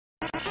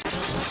The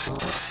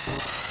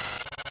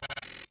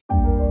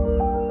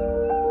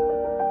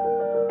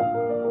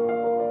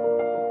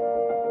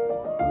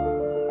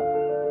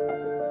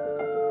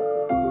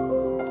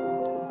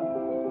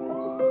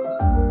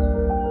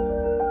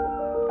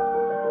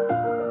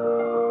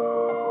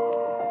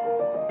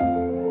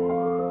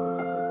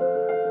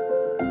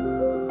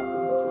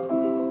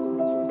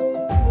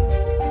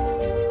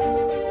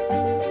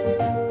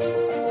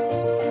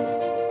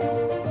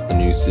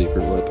new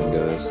secret weapon,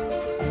 guys.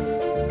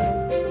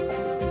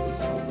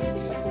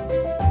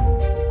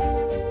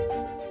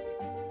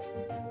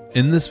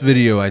 In this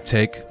video, I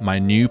take my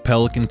new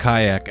Pelican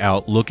Kayak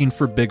out looking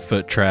for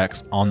Bigfoot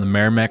tracks on the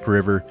Meramec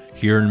River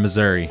here in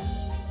Missouri.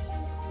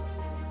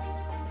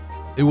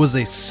 It was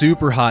a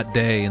super hot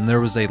day and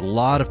there was a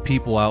lot of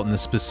people out in the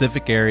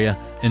specific area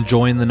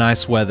enjoying the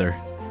nice weather.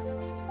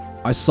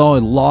 I saw a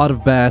lot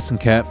of bass and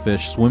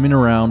catfish swimming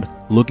around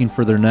looking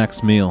for their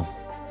next meal.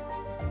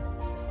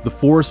 The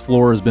forest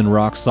floor has been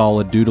rock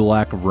solid due to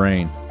lack of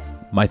rain.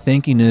 My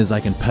thinking is I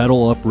can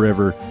pedal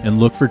upriver and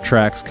look for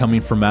tracks coming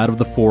from out of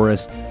the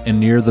forest and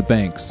near the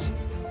banks.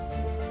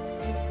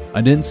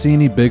 I didn't see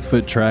any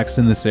Bigfoot tracks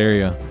in this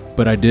area,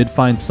 but I did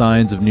find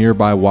signs of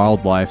nearby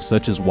wildlife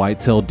such as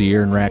white-tailed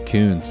deer and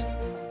raccoons.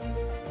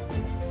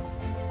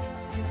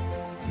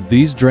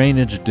 These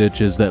drainage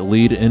ditches that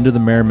lead into the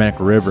Meramec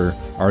River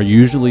are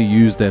usually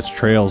used as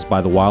trails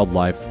by the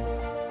wildlife.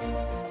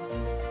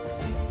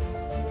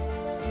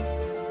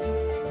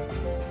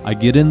 I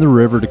get in the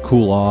river to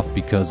cool off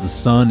because the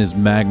sun is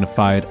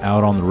magnified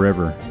out on the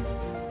river.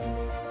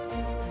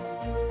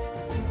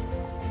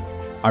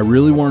 I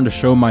really wanted to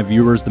show my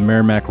viewers the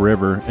Meramec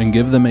River and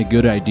give them a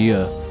good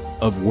idea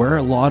of where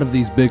a lot of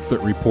these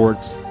Bigfoot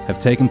reports have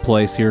taken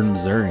place here in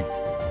Missouri.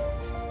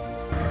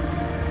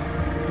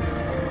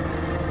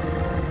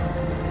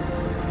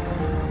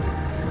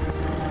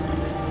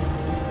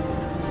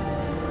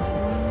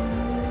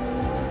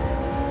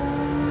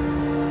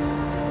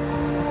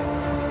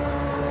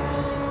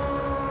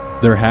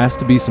 There has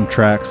to be some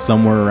tracks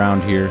somewhere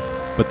around here,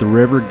 but the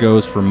river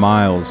goes for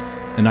miles,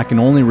 and I can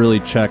only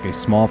really check a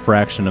small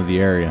fraction of the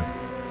area.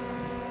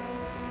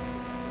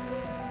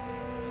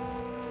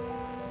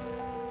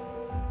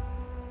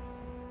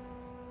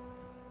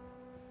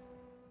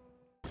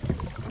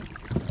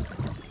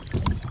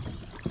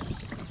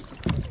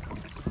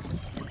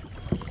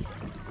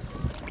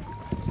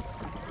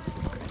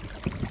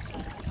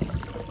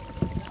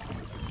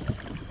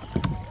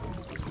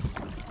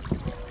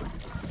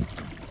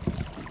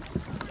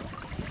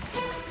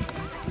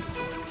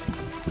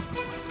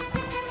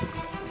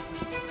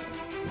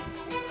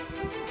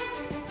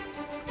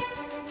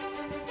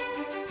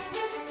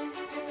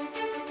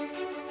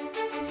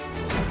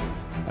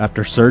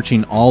 After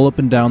searching all up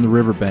and down the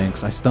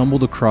riverbanks, I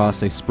stumbled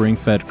across a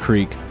spring-fed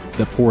creek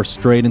that pours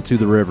straight into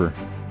the river.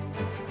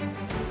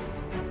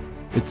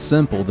 It's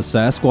simple, the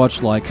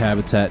Sasquatch like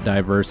habitat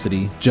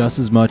diversity just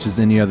as much as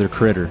any other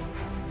critter,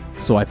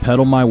 so I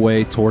pedal my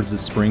way towards the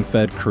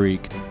spring-fed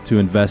creek to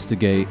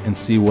investigate and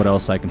see what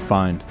else I can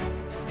find.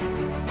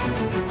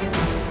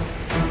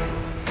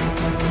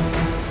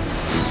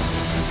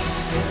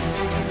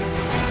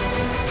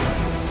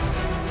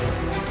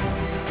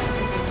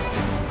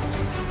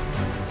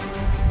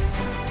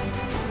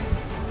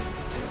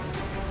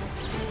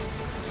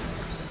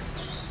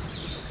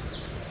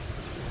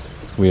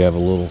 We have a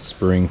little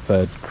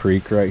spring-fed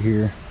creek right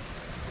here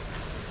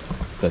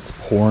that's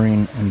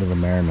pouring into the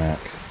Meramec.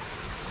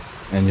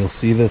 And you'll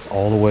see this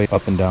all the way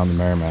up and down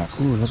the Meramec.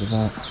 Ooh, look at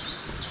that.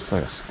 It's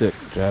like a stick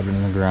jabbing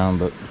in the ground,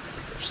 but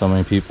there's so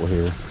many people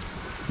here.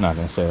 I'm not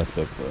gonna say that's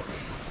Bigfoot.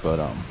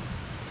 But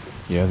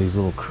yeah, these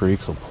little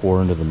creeks will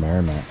pour into the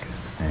Meramec,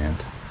 and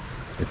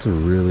it's a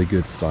really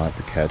good spot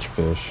to catch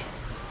fish,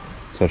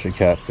 especially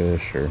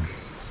catfish or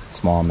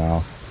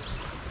smallmouth.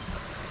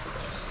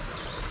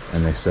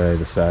 And they say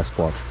the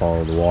Sasquatch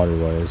follow the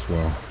waterways.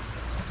 Well,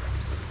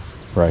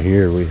 right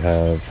here we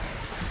have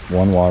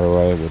one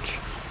waterway which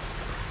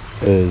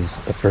is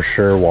a for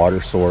sure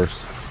water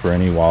source for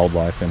any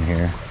wildlife in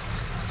here.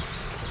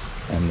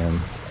 And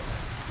then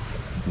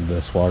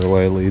this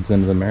waterway leads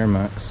into the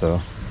Meramec,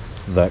 so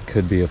that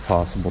could be a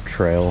possible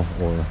trail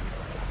or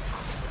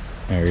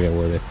area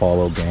where they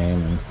follow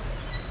game and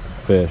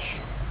fish.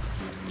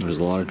 There's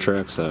a lot of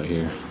tracks out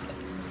here,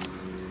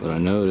 but I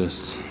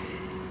noticed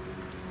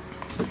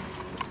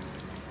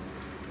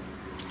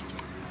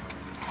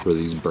for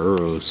these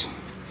burrows,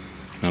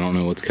 I don't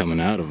know what's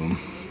coming out of them,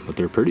 but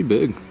they're pretty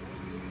big.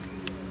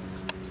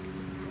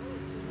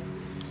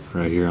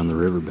 Right here on the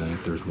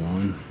riverbank there's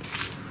one,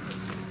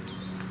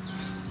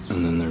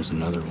 and then there's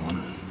another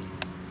one.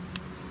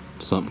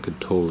 Something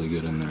could totally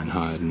get in there and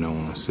hide and no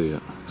one will see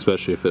it,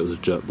 especially if it was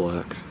jet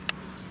black.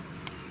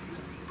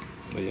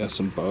 But yeah,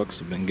 some bucks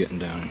have been getting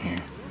down in here.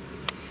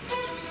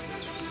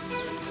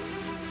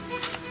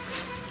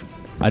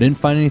 I didn't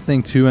find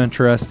anything too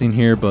interesting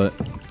here, but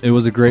it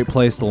was a great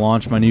place to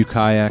launch my new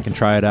kayak and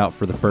try it out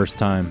for the first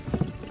time.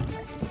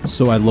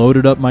 So I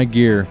loaded up my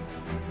gear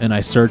and I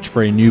searched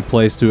for a new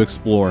place to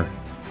explore.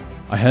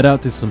 I head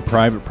out to some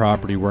private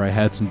property where I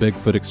had some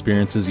Bigfoot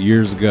experiences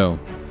years ago.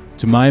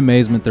 To my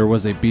amazement, there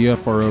was a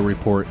BFRO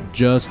report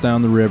just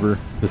down the river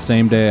the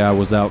same day I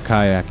was out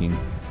kayaking.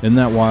 Isn't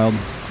that wild?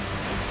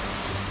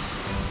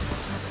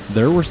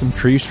 There were some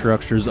tree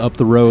structures up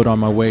the road on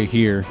my way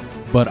here,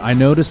 but I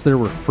noticed there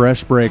were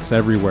fresh breaks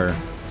everywhere.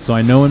 So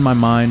I know in my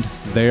mind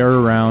they are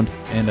around,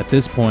 and at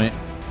this point,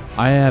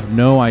 I have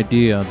no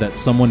idea that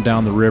someone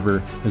down the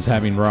river is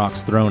having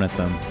rocks thrown at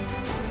them.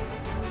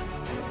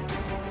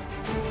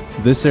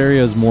 This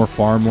area is more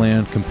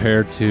farmland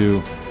compared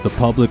to the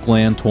public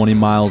land 20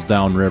 miles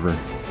downriver.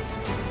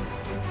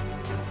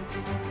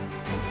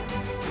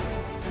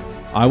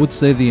 I would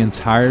say the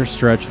entire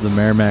stretch of the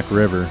Meramec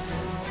River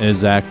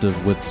is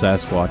active with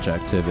Sasquatch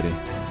activity,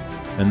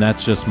 and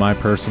that's just my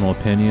personal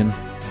opinion.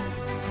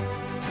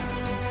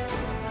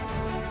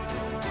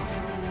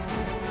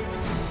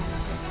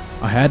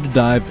 I had to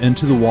dive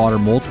into the water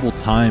multiple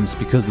times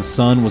because the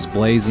sun was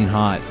blazing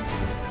hot.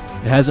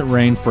 It hasn't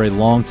rained for a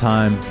long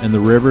time, and the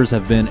rivers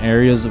have been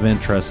areas of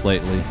interest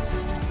lately.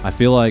 I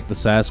feel like the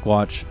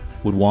Sasquatch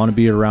would want to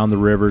be around the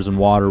rivers and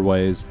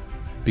waterways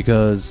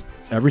because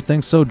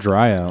everything's so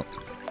dry out.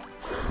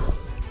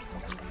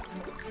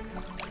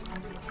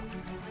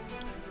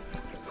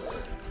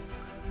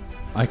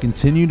 I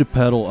continue to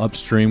pedal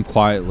upstream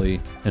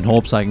quietly in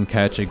hopes I can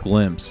catch a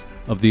glimpse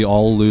of the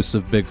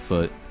all-elusive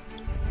Bigfoot.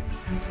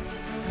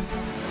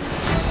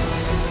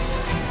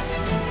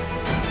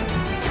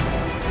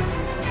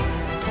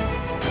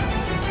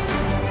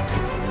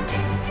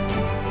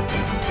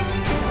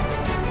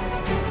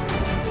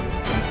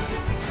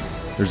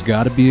 There's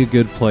got to be a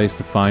good place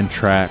to find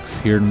tracks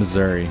here in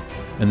Missouri,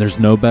 and there's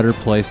no better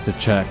place to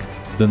check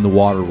than the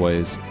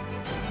waterways.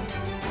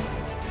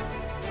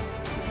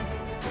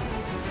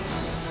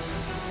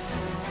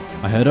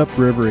 I head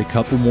upriver a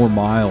couple more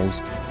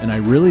miles, and I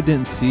really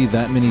didn't see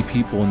that many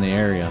people in the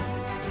area.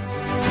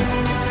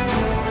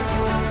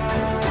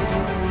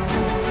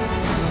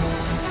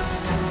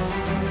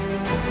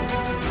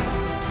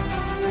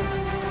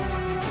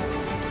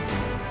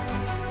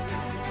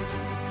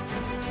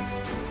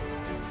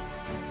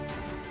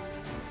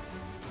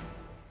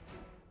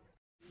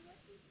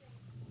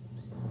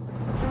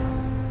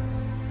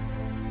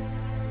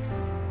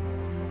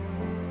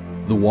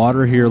 The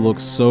water here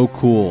looks so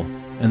cool,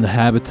 and the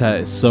habitat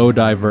is so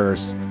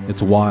diverse,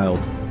 it's wild.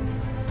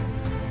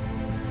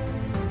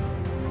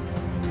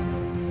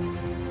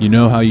 You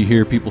know how you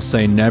hear people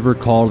say never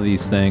call to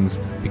these things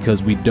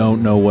because we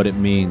don't know what it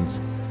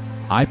means.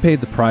 I paid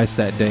the price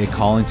that day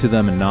calling to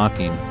them and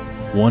knocking.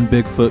 One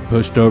Bigfoot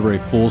pushed over a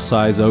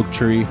full-size oak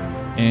tree,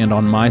 and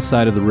on my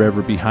side of the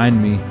river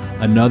behind me,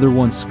 another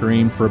one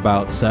screamed for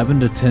about 7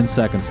 to 10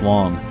 seconds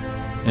long.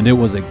 And it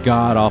was a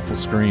god-awful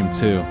scream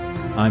too.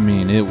 I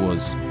mean, it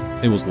was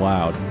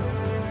loud.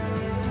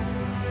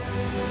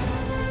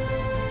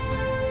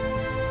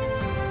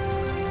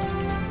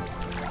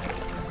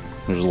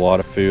 There's a lot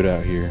of food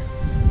out here,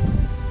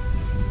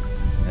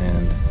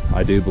 and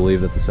I do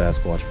believe that the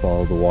Sasquatch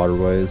follow the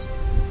waterways,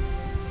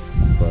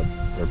 but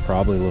they're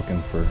probably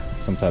looking for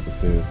some type of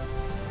food.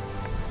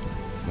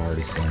 I'm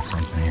already seeing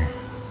something here.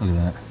 Look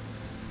at that.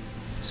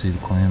 See the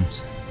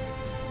clams?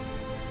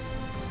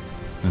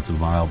 That's a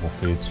viable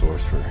food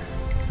source for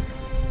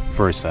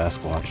a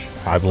Sasquatch.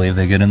 I believe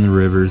they get in the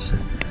rivers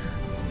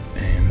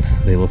and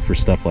they look for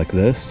stuff like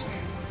this.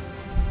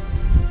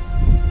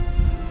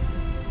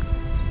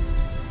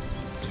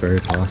 It's very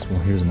possible.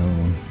 Here's another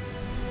one.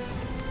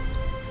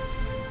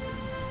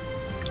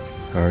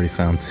 I already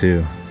found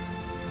two.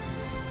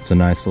 It's a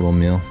nice little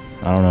meal.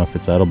 I don't know if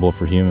it's edible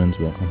for humans,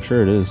 but I'm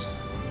sure it is.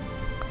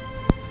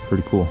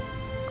 Pretty cool.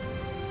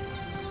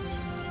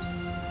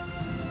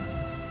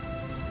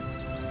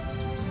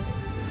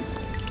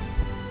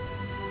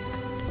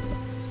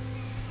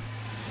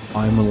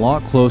 I am a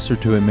lot closer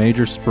to a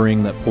major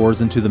spring that pours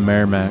into the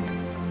Meramec,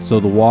 so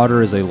the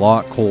water is a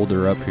lot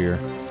colder up here.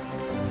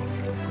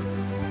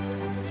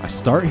 I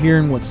start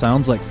hearing what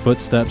sounds like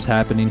footsteps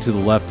happening to the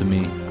left of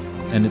me,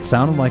 and it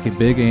sounded like a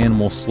big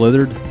animal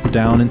slithered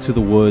down into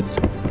the woods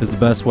is the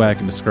best way I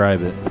can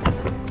describe it.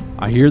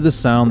 I hear the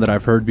sound that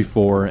I've heard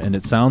before, and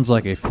it sounds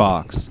like a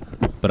fox,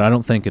 but I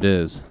don't think it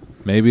is.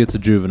 Maybe it's a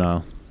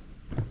juvenile.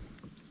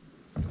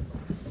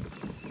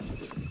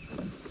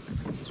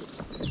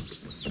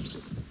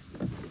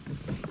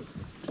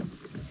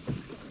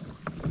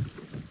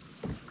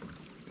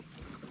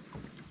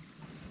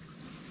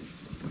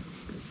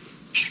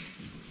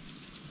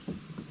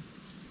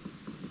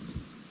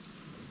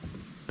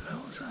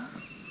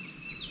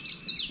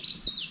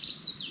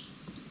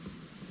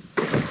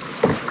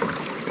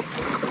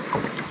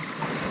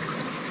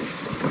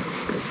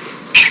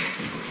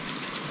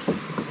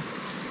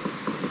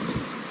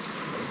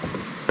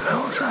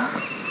 What was that?